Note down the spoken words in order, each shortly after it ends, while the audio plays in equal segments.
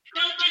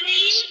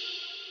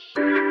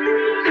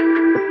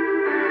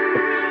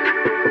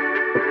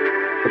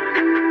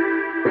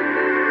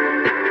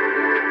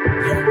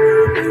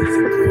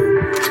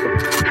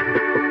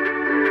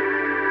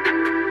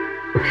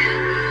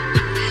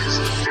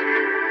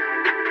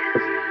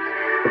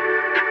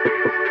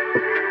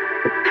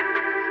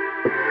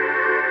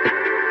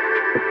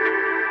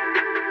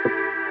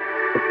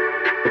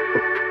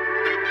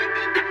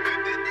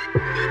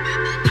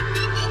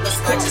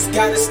just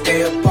gotta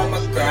stay up on my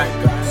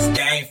grind. Cause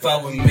they ain't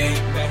fuck with me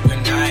when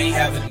I ain't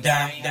have a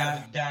dime.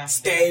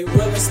 Stay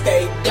real and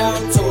stay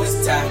down till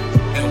it's time.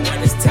 And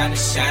when it's time to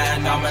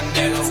shine, all my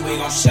niggas, we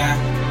gon' shine.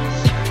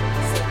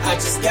 I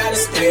just gotta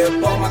stay up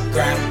on my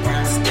grind.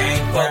 Cause they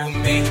ain't fuck with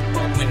me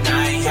when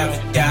I ain't have a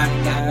dime.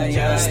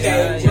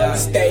 Stay real and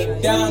stay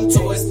down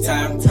till it's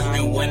time.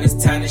 And when it's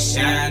time to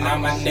shine, all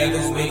my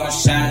niggas, we gon'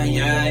 shine.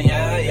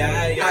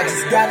 I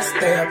just gotta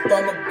stay up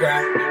on my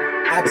grind.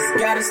 I just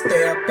gotta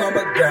stay up on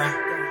my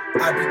grind.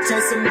 I be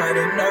chasing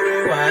money, no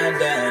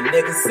rewinding.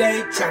 Niggas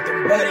say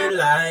trapping, but he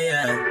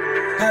lying.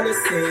 Hella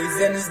seeds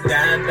in his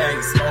dime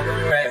bag,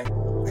 smoking red.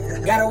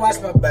 Gotta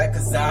watch my back,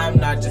 cause I'm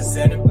not just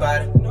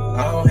anybody.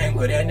 I don't hang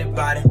with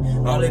anybody,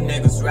 only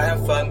niggas ride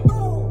for me.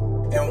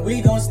 And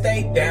we gon'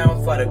 stay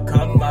down for the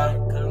come up.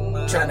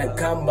 Tryna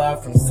come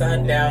up from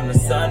sundown to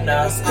sun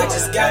up. I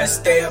just gotta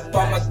stay up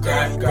on my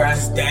grind.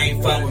 They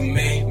ain't fuck with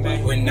me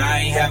when I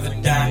ain't have a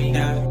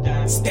dime.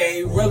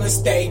 Stay real and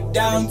stay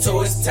down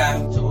till it's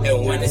time.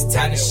 And when it's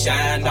time to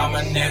shine, all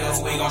my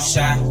niggas, we gon'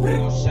 shine.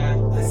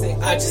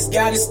 I just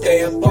gotta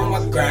stay up on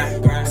my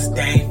grind. Cause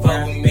they ain't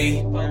fuck with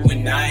me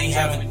when I ain't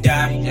have a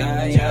dime.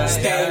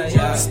 Stay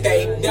real and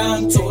stay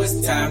down till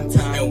it's time.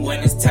 And when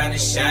it's time to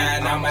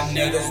shine, all my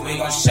niggas, we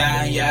gon'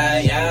 shine.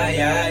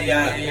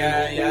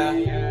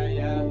 Yeah.